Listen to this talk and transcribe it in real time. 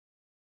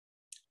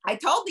I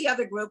told the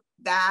other group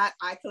that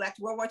I collect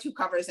World War II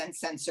covers and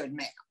censored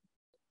mail.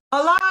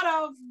 A lot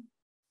of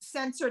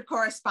censored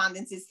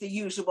correspondence is the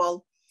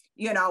usual,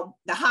 you know,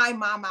 the "Hi,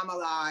 Mom, I'm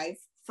alive"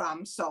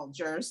 from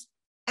soldiers,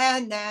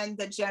 and then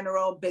the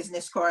general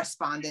business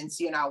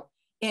correspondence, you know,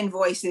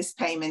 invoices,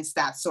 payments,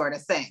 that sort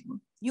of thing.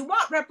 You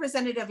want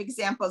representative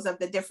examples of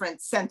the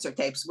different censor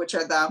tapes, which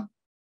are the,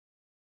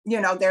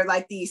 you know, they're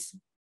like these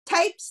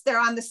tapes. They're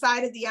on the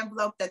side of the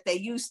envelope that they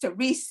use to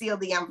reseal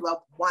the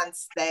envelope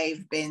once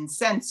they've been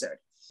censored.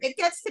 It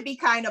gets to be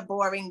kind of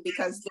boring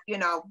because, you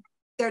know,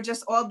 they're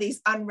just all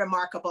these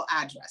unremarkable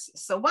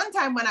addresses. So one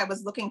time when I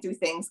was looking through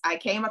things, I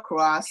came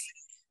across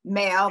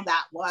mail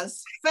that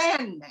was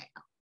fan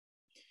mail.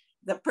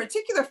 The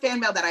particular fan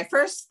mail that I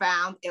first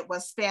found, it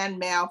was fan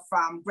mail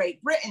from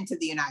Great Britain to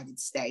the United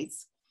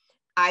States.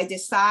 I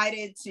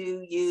decided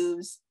to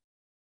use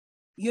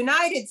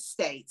United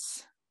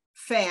States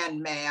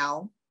fan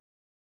mail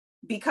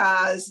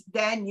because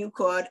then you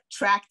could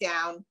track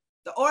down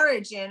the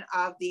origin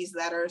of these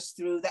letters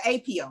through the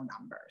APO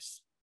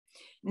numbers.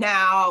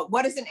 Now,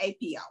 what is an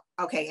APO?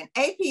 Okay, an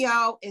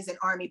APO is an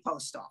Army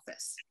post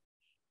office,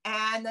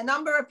 and the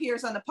number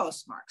appears on the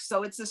postmark.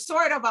 So it's a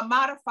sort of a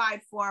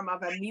modified form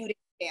of a muted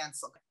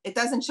cancel. It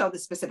doesn't show the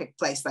specific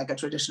place like a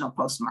traditional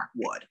postmark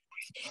would.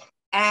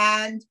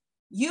 And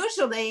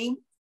usually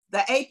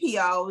the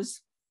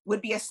APOs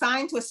would be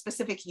assigned to a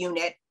specific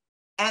unit,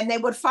 and they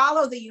would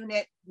follow the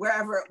unit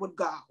wherever it would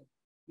go,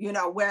 you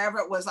know, wherever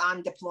it was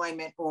on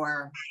deployment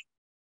or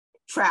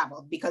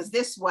traveled, because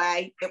this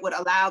way it would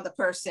allow the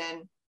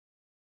person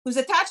who's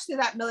attached to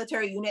that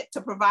military unit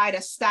to provide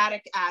a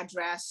static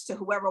address to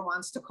whoever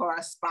wants to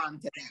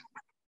correspond to them.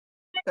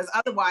 Because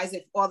otherwise,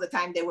 if all the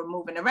time they were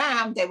moving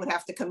around, they would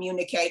have to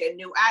communicate a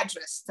new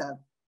address to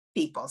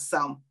people.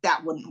 So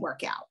that wouldn't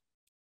work out.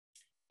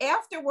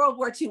 After World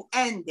War II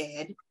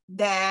ended,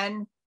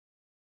 then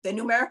the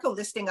numerical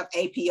listing of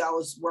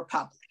APOs were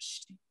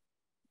published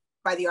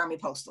by the Army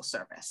Postal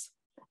Service.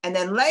 And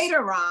then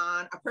later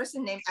on, a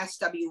person named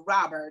S.W.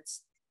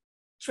 Roberts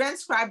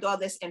transcribed all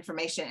this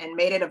information and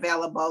made it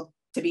available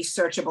to be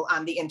searchable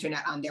on the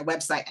internet on their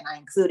website. And I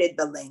included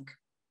the link.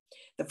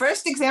 The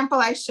first example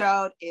I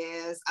showed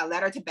is a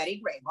letter to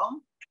Betty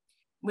Grable,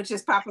 which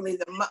is probably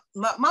the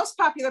most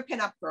popular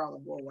pinup girl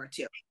of World War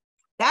II.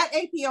 That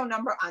APO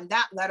number on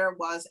that letter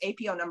was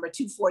APO number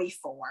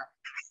 244.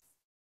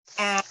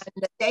 And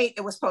the date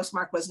it was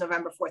postmarked was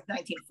November 4th,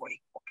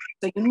 1944.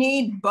 So you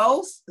need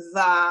both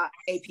the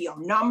APO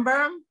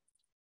number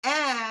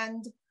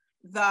and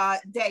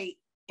the date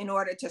in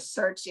order to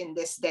search in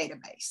this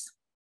database.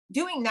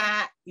 Doing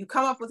that, you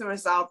come up with a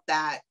result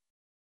that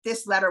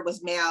this letter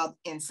was mailed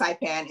in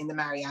Saipan in the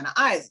Mariana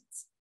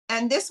Islands.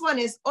 And this one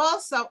is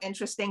also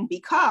interesting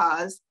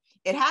because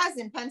it has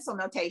in pencil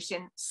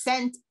notation,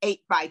 sent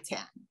 8 by 10.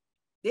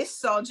 This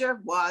soldier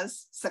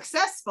was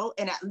successful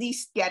in at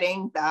least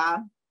getting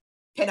the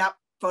pinup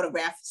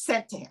photograph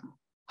sent to him.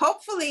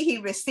 Hopefully he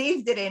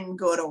received it in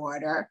good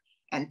order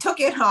and took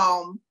it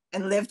home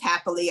and lived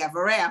happily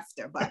ever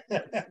after. But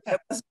it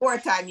was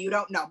wartime, you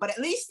don't know. But at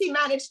least he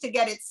managed to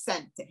get it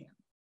sent to him.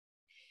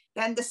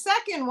 Then the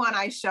second one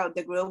I showed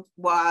the group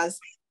was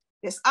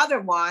this other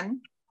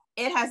one.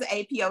 It has an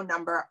APO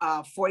number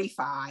of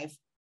 45,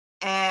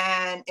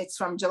 and it's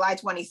from July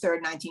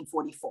 23rd,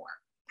 1944.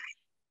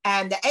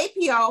 And the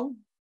APO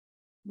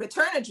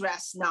return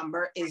address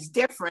number is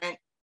different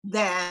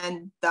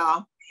than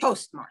the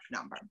postmark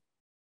number.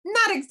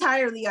 Not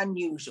entirely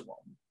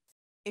unusual.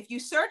 If you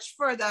search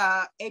for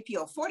the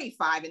APO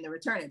 45 in the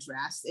return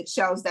address, it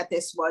shows that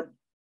this would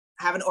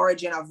have an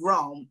origin of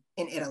Rome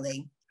in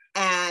Italy.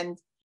 And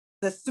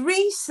the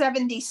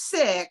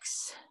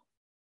 376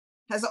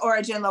 has an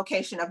origin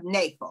location of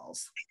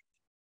Naples.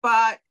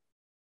 But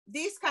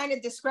these kind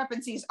of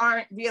discrepancies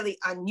aren't really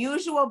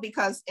unusual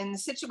because in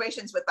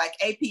situations with like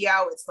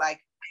APO, it's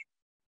like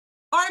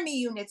Army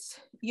units,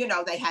 you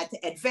know, they had to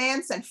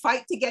advance and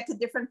fight to get to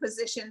different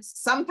positions.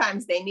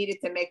 Sometimes they needed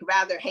to make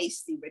rather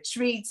hasty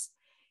retreats.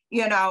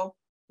 You know,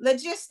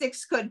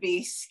 logistics could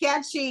be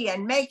sketchy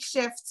and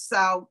makeshift,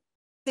 so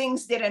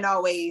things didn't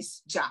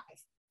always jive.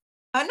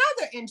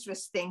 Another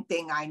interesting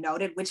thing I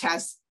noted, which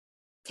has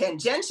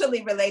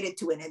tangentially related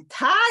to an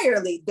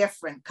entirely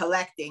different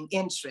collecting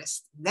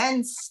interest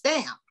than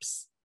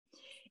stamps,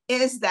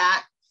 is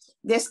that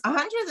this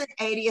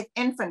 180th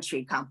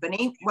Infantry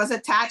Company was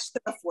attached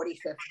to the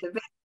 45th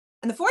Division.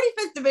 And the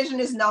 45th Division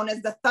is known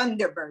as the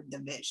Thunderbird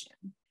Division.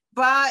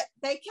 But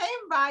they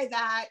came by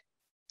that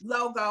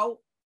logo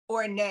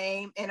or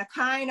name in a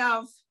kind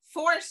of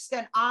forced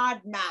and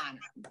odd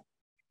manner.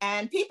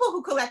 And people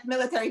who collect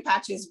military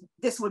patches,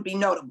 this would be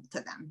notable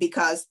to them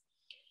because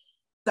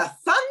the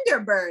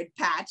Thunderbird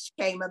patch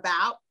came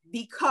about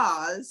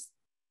because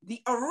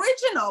the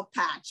original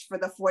patch for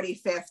the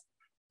 45th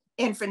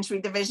Infantry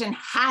Division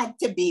had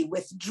to be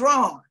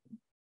withdrawn.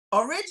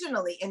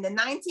 Originally in the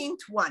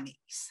 1920s,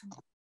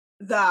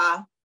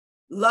 the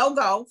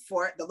logo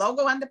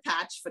on the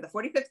patch for the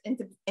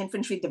 45th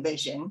Infantry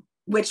Division,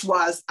 which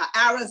was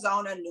an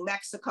Arizona, New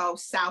Mexico,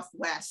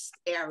 Southwest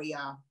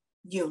area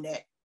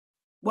unit,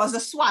 was a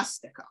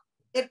swastika.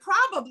 It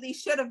probably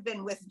should have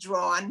been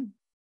withdrawn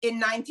in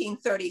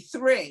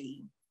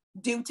 1933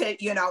 due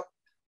to,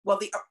 well,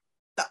 the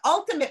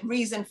ultimate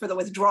reason for the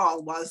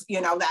withdrawal was,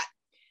 that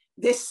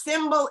this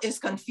symbol is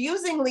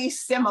confusingly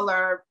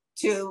similar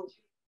to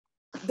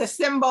the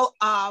symbol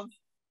of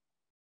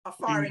a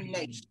foreign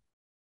nation,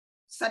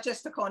 such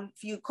as to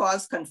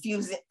cause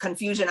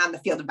confusion on the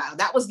field of battle.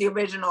 That was the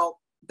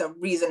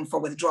reason for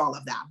withdrawal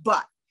of that.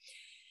 But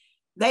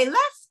they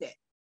left it.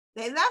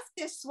 They left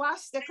this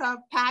swastika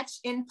patch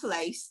in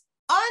place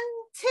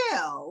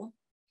until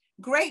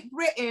Great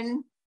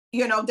Britain,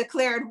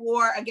 declared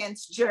war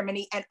against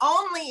Germany. And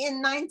only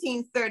in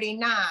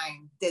 1939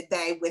 did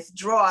they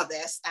withdraw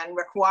this and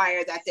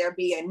require that there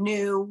be a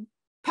new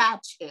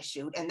patch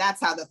issued. And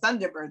that's how the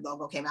Thunderbird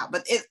logo came out.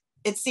 But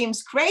it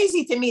seems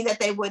crazy to me that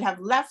they would have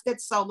left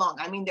it so long.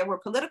 I mean, there were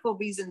political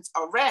reasons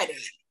already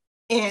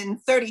in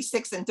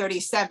 36 and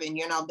 37,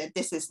 that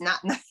this is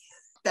not,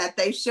 that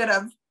they should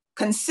have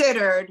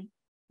considered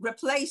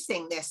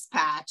replacing this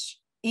patch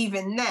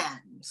even then.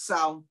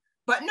 So,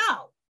 but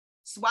no,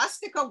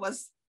 swastika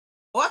was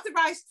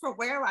authorized for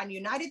wear on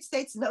United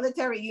States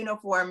military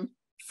uniform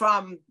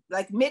from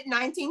like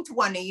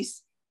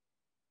mid-1920s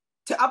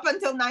to up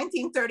until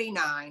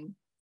 1939,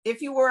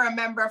 if you were a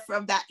member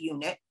of that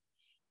unit.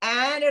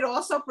 And it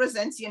also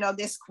presents,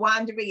 this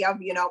quandary of,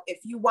 if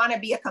you want to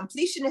be a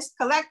completionist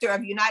collector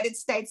of United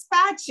States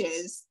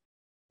patches,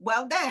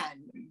 well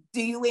then,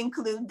 do you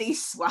include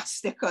these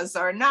swastikas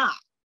or not?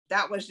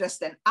 That was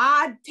just an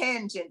odd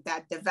tangent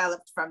that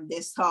developed from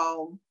this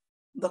whole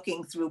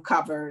looking through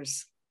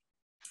covers.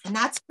 And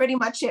that's pretty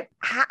much it.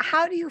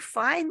 How do you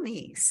find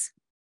these?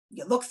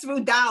 You look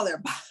through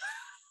dollar